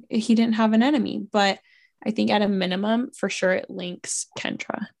mean, he didn't have an enemy, but I think at a minimum, for sure, it links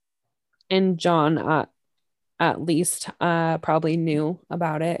Kendra. And John at least probably knew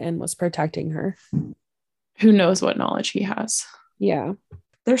about it and was protecting her. Who knows what knowledge he has? Yeah.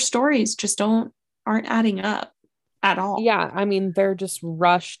 Their stories just aren't adding up at all. Yeah. I mean, they're just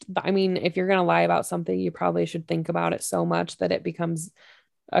rushed. I mean, if you're going to lie about something, you probably should think about it so much that it becomes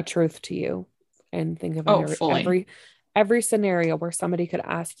a truth to you, and think of every scenario where somebody could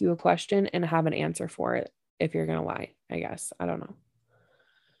ask you a question and have an answer for it if you're going to lie, I guess. I don't know.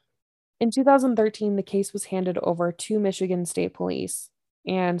 In 2013, the case was handed over to Michigan State Police,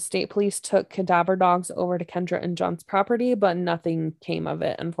 and state police took cadaver dogs over to Kendra and John's property, but nothing came of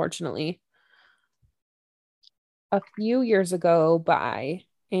it, unfortunately. A few years go by,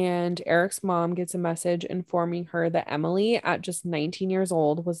 and Eric's mom gets a message informing her that Emily, at just 19 years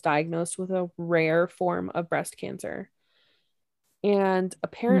old, was diagnosed with a rare form of breast cancer. And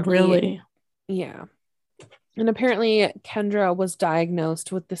apparently, really? Yeah. And apparently Kendra was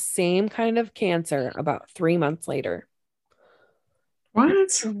diagnosed with the same kind of cancer about 3 months later. What?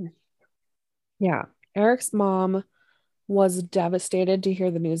 Yeah. Eric's mom was devastated to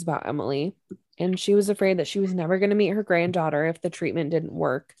hear the news about Emily, and she was afraid that she was never going to meet her granddaughter if the treatment didn't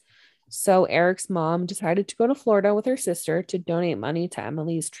work. So Eric's mom decided to go to Florida with her sister to donate money to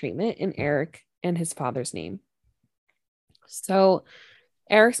Emily's treatment in Eric and his father's name. So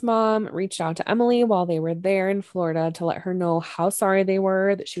Eric's mom reached out to Emily while they were there in Florida to let her know how sorry they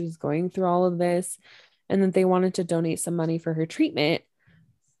were that she was going through all of this, and that they wanted to donate some money for her treatment.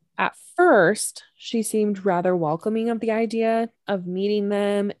 At first, she seemed rather welcoming of the idea of meeting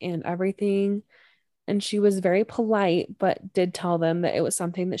them and everything, and she was very polite, but did tell them that it was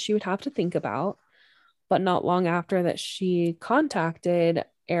something that she would have to think about. But not long after that, she contacted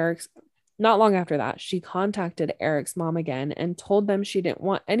Eric's mom again and told them she didn't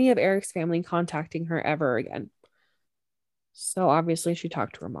want any of Eric's family contacting her ever again. So obviously she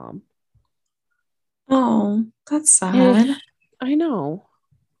talked to her mom. Oh, that's sad. I know.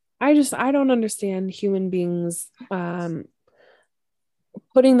 I don't understand human beings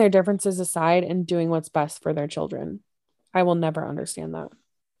putting their differences aside and doing what's best for their children. I will never understand that.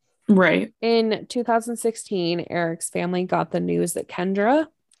 Right. In 2016, Eric's family got the news that Kendra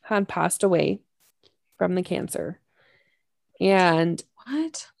had passed away from the cancer. And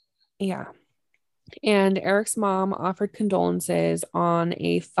what? Yeah. And Eric's mom offered condolences on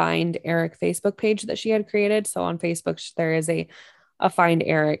a Find Eric Facebook page that she had created. So on Facebook, there is a Find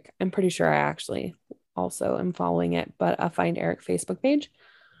Eric. I'm pretty sure I actually also am following it, but a Find Eric Facebook page.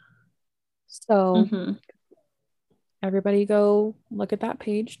 So everybody go look at that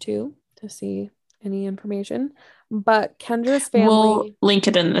page too to see any information. But Kendra's family... We'll link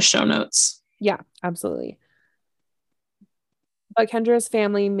it in the show notes. Yeah, absolutely. But Kendra's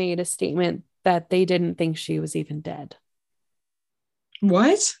family made a statement that they didn't think she was even dead.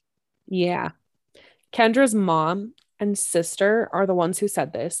 What? Yeah. Kendra's mom and sister are the ones who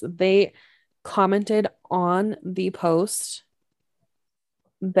said this. They commented on the post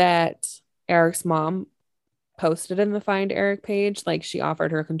that Eric's mom posted in the Find Eric page. Like, she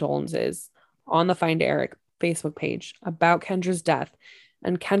offered her condolences on the Find Eric Facebook page about Kendra's death.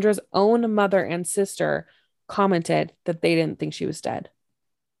 And Kendra's own mother and sister commented that they didn't think she was dead.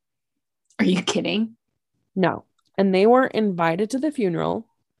 Are you kidding? No. And they weren't invited to the funeral.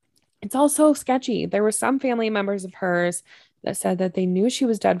 It's all so sketchy. There were some family members of hers that said that they knew she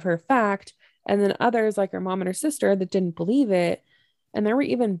was dead for a fact, and then others, like her mom and her sister, that didn't believe it. And there were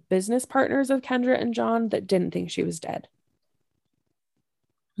even business partners of Kendra and John that didn't think she was dead.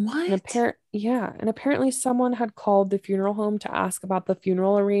 What? And apparently someone had called the funeral home to ask about the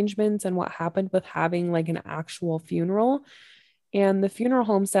funeral arrangements and what happened with having like an actual funeral. And the funeral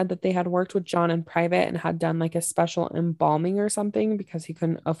home said that they had worked with John in private and had done like a special embalming or something because he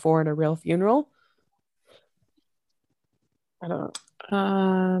couldn't afford a real funeral. I don't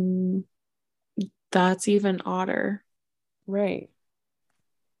know. That's even odder. Right.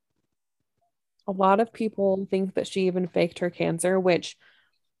 A lot of people think that she even faked her cancer, which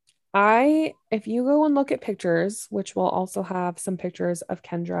if you go and look at pictures, which will also have some pictures of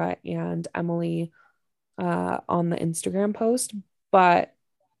Kendra and Emily on the Instagram post, but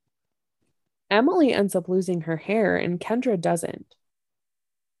Emily ends up losing her hair and Kendra doesn't.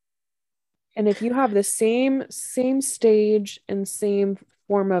 And if you have the same stage and same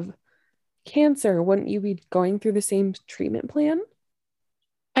form of cancer, wouldn't you be going through the same treatment plan?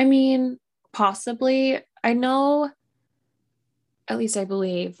 I mean, possibly. I know, at least I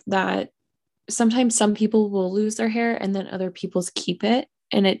believe, that sometimes some people will lose their hair and then other people's keep it.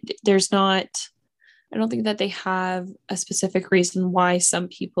 And I don't think that they have a specific reason why some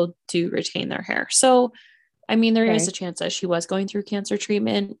people do retain their hair. So, I mean, there is a chance that she was going through cancer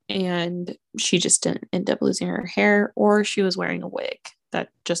treatment and she just didn't end up losing her hair, or she was wearing a wig that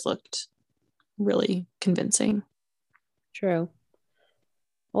just looked really convincing. True.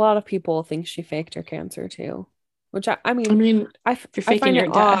 A lot of people think she faked her cancer too, which I mean, if you're faking your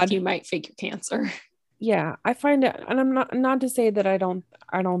death, odd. You might fake your cancer. Yeah, I find it, and I'm not to say that I don't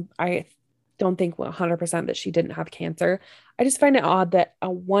think 100% that she didn't have cancer. I just find it odd that a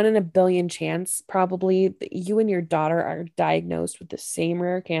 1 in a billion chance probably that you and your daughter are diagnosed with the same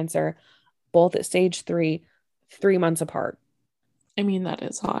rare cancer, both at stage 3 months apart. I mean, that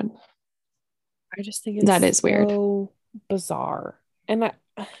is odd. I just think that is weird, bizarre, and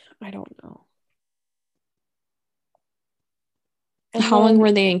I don't know. And how long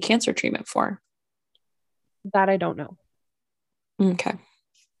were they in cancer treatment for? That I don't know. Okay.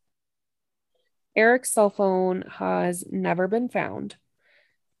 Eric's cell phone has never been found.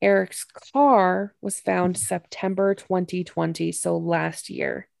 Eric's car was found September 2020, so last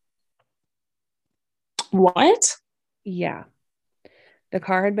year. What? Yeah. The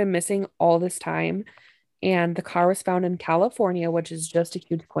car had been missing all this time, and the car was found in California, which is just a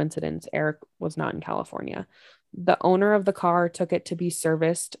huge coincidence. Eric was not in California. The owner of the car took it to be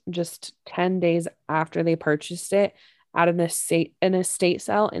serviced just 10 days after they purchased it at an estate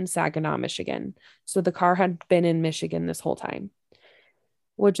sale in Saginaw, Michigan. So the car had been in Michigan this whole time,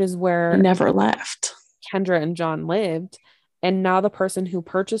 which is where never left. Kendra and John lived. And now the person who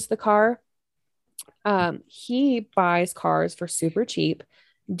purchased the car, he buys cars for super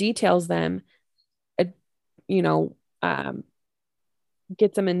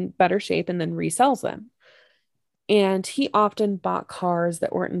gets them in better shape and then resells them. And he often bought cars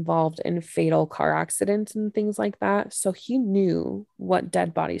that weren't involved in fatal car accidents and things like that. So he knew what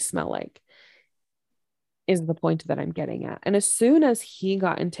dead bodies smell like, is the point that I'm getting at. And as soon as he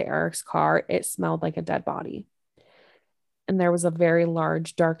got into Eric's car, it smelled like a dead body. And there was a very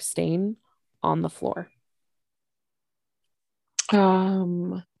large dark stain on the floor.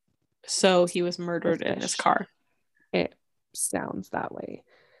 So he was murdered in his car. It sounds that way.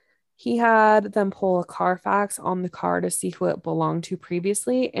 He had them pull a Carfax on the car to see who it belonged to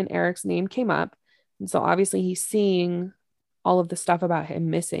previously, and Eric's name came up. And so obviously he's seeing all of the stuff about him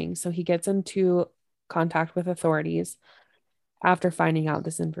missing. So he gets into contact with authorities after finding out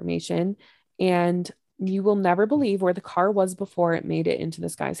this information. And you will never believe where the car was before it made it into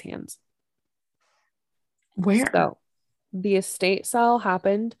this guy's hands. Where? So the estate sale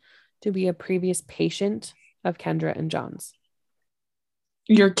happened to be a previous patient of Kendra and John's.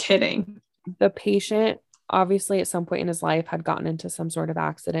 You're kidding. The patient, obviously, at some point in his life had gotten into some sort of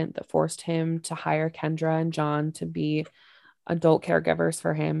accident that forced him to hire Kendra and John to be adult caregivers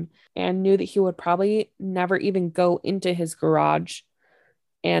for him, and knew that he would probably never even go into his garage,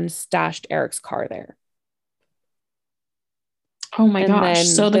 and stashed Eric's car there. Oh my gosh.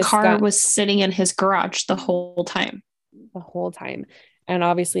 So the car was sitting in his garage the whole time. The whole time. And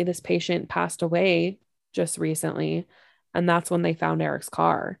obviously this patient passed away just recently. And that's when they found Eric's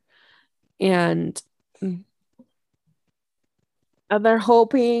car. And they're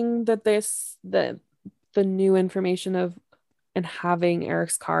hoping that the new information of and having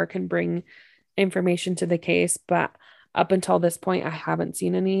Eric's car can bring information to the case. But up until this point, I haven't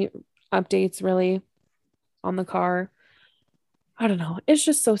seen any updates really on the car. I don't know. It's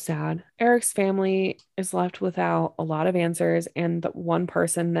just so sad. Eric's family is left without a lot of answers. And the one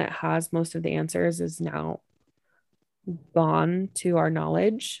person that has most of the answers is now gone to our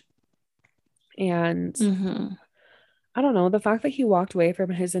knowledge. And I don't know, the fact that he walked away from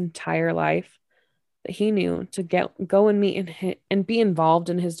his entire life that he knew to go and meet and be involved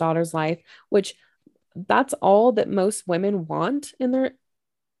in his daughter's life, which that's all that most women want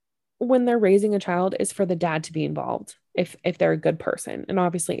when they're raising a child, is for the dad to be involved if they're a good person. And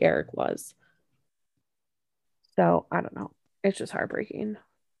obviously Eric was. So I don't know. It's just heartbreaking.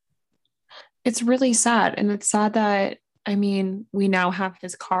 It's really sad. And it's sad that, I mean, we now have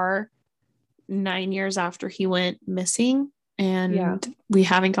his car 9 years after he went missing, and we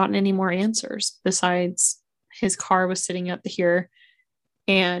haven't gotten any more answers besides his car was sitting up here,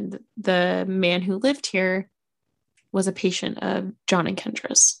 and the man who lived here was a patient of John and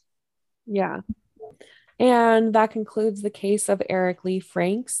Kendra's. Yeah. And that concludes the case of Eric Lee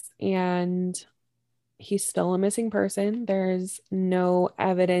Franks, and he's still a missing person. There's no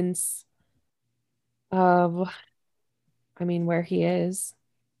evidence of, where he is.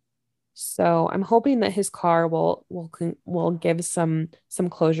 So I'm hoping that his car will give some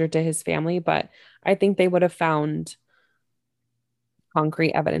closure to his family, but I think they would have found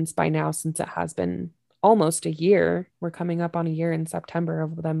concrete evidence by now, since it has been almost a year. We're coming up on a year in September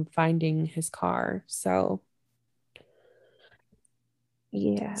of them finding his car. So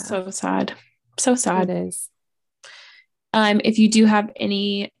yeah. So sad. So sad. It is. If you do have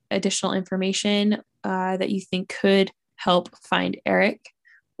any additional information that you think could help find Eric,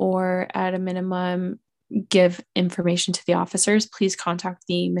 or at a minimum give information to the officers, please contact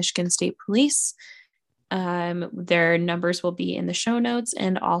the Michigan State Police. Their numbers will be in the show notes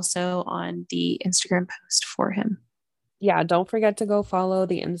and also on the Instagram post for him. Yeah, don't forget to go follow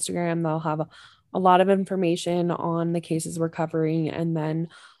the Instagram. They'll have a lot of information on the cases we're covering, and then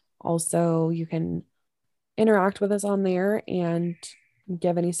also you can interact with us on there and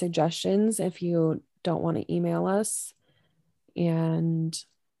give any suggestions if you don't want to email us. And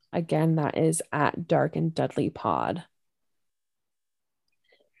again, that is at Dark and Deadly Pod.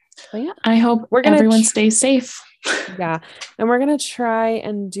 So yeah, I hope everyone stays safe. Yeah, and we're gonna try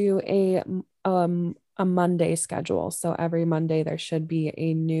and do a Monday schedule. So every Monday there should be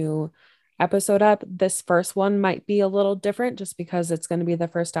a new episode up. This first one might be a little different just because it's going to be the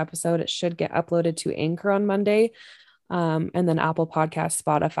first episode. It should get uploaded to Anchor on Monday, and then Apple Podcasts,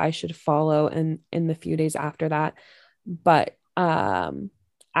 Spotify should follow in the few days after that. But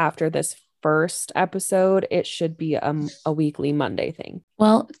after this first episode, it should be a weekly Monday thing.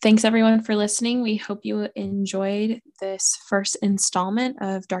 Well, thanks everyone for listening. We hope you enjoyed this first installment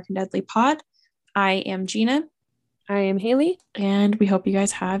of Dark and Deadly Pod. I am Gina. I am Haley. And we hope you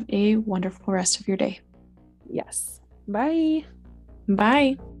guys have a wonderful rest of your day. Yes. Bye.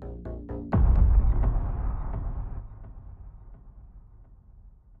 Bye.